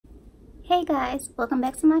Hey guys, welcome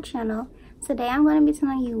back to my channel. Today I'm going to be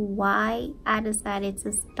telling you why I decided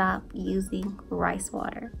to stop using rice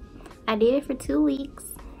water. I did it for 2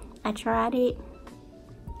 weeks. I tried it.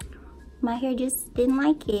 My hair just didn't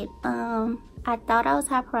like it. I thought I was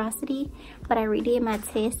high porosity, but I redid my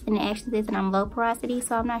test and it actually says that I'm low porosity,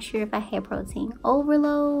 so I'm not sure if I had protein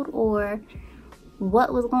overload or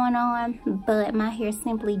what was going on, but my hair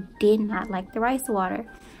simply did not like the rice water.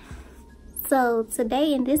 So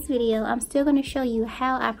today in this video, I'm still going to show you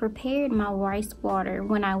how I prepared my rice water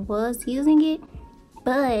when I was using it,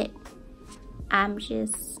 but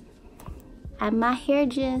my hair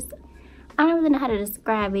just, I don't really know how to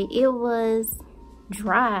describe it. It was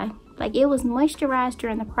dry, like it was moisturized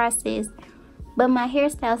during the process, but my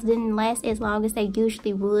hairstyles didn't last as long as they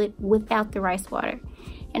usually would without the rice water.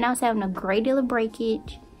 And I was having a great deal of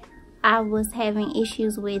breakage. I was having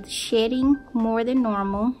issues with shedding more than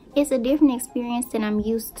normal. It's a different experience than I'm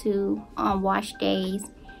used to on wash days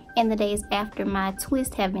and the days after my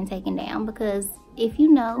twists have been taken down, because if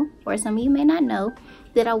you know, or some of you may not know,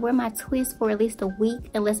 that I wear my twists for at least a week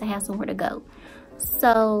unless I have somewhere to go.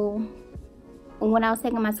 So when I was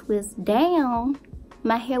taking my twists down,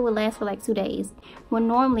 my hair would last for like 2 days, when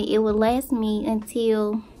normally it would last me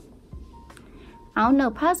until, I don't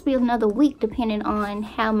know, possibly another week, depending on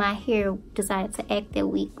how my hair decided to act that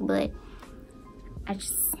week. But I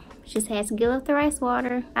just had to give up the rice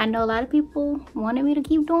water. I know a lot of people wanted me to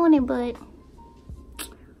keep doing it, but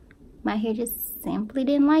my hair just simply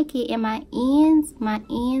didn't like it. And my ends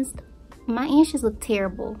just looked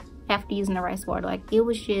terrible after using the rice water. Like, it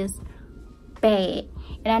was just bad.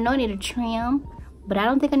 And I know I need a trim, but I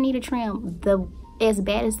don't think I need a trim as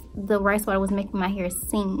bad as the rice water was making my hair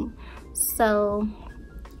seem. So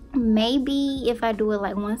maybe if I do it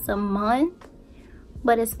like once a month,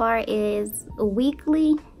 but as far as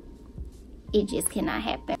weekly, it just cannot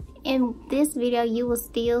happen. In this video, you will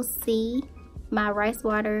still see my rice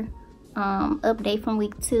water update from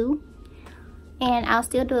week 2, and I'll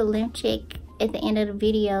still do a length check at the end of the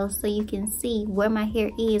video so you can see where my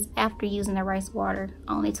hair is after using the rice water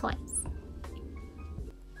only twice.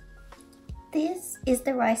 This is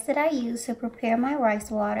the rice that I use to prepare my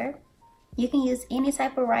rice water. You can use any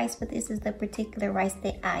type of rice, but this is the particular rice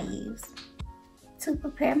that I use. To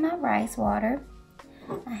prepare my rice water,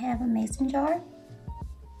 I have a mason jar,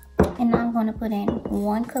 and I'm going to put in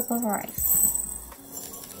 1 cup of rice.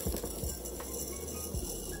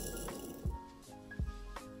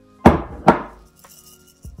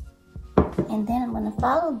 And then I'm going to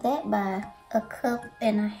follow that by 1.5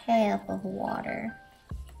 cups of water.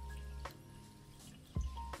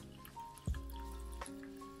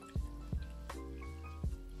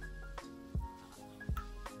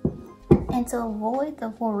 And to avoid the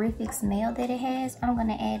horrific smell that it has, I'm going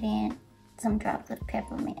to add in some drops of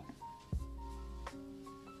peppermint.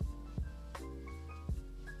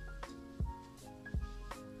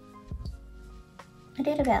 I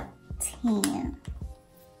did about 10.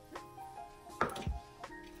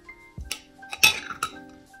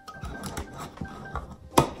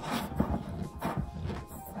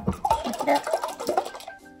 Shake it up.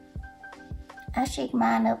 I shake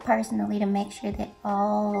mine up personally to make sure that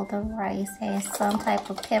all the rice has some type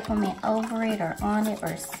of peppermint over it or on it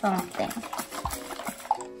or something.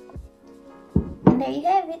 And there you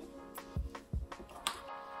have it.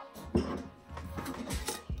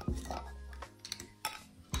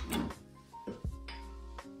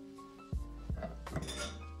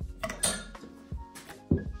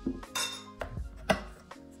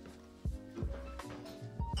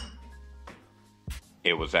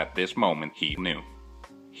 It was at this moment he knew.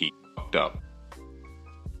 He fucked up.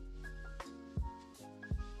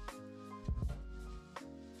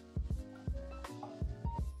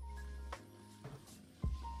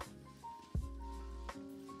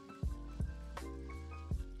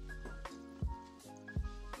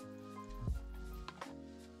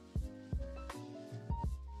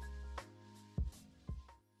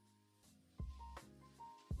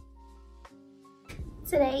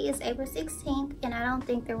 Today is April 16th, and I don't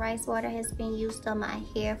think the rice water has been used on my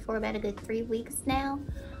hair for about a good 3 weeks now.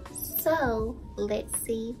 So let's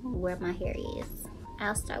see where my hair is.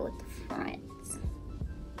 I'll start with the front.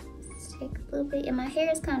 Let's take a little bit, and my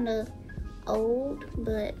hair is kind of old,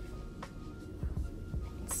 but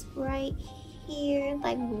it's right here,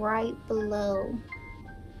 like right below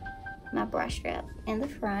my brush strap in the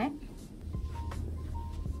front.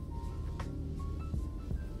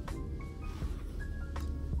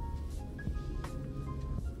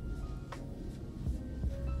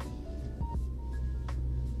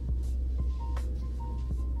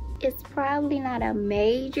 it's probably not a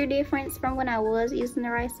major difference from when I was using the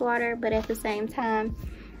rice water, but at the same time,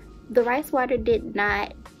 the rice water did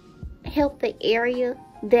not help the area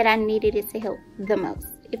that I needed it to help the most,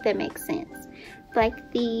 if that makes sense.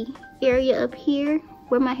 Like the area up here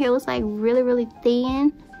where my hair was like really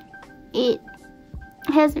thin, it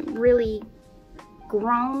hasn't really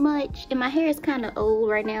grown much, and my hair is kind of old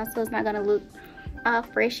right now, so it's not gonna look all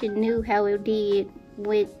fresh and new how it did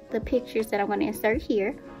with the pictures that I'm going to insert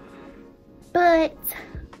here. But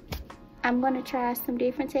I'm going to try some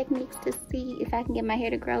different techniques to see if I can get my hair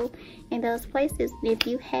to grow in those places. If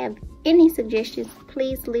you have any suggestions,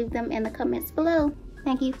 please leave them in the comments below.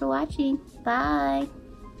 Thank you for watching. Bye.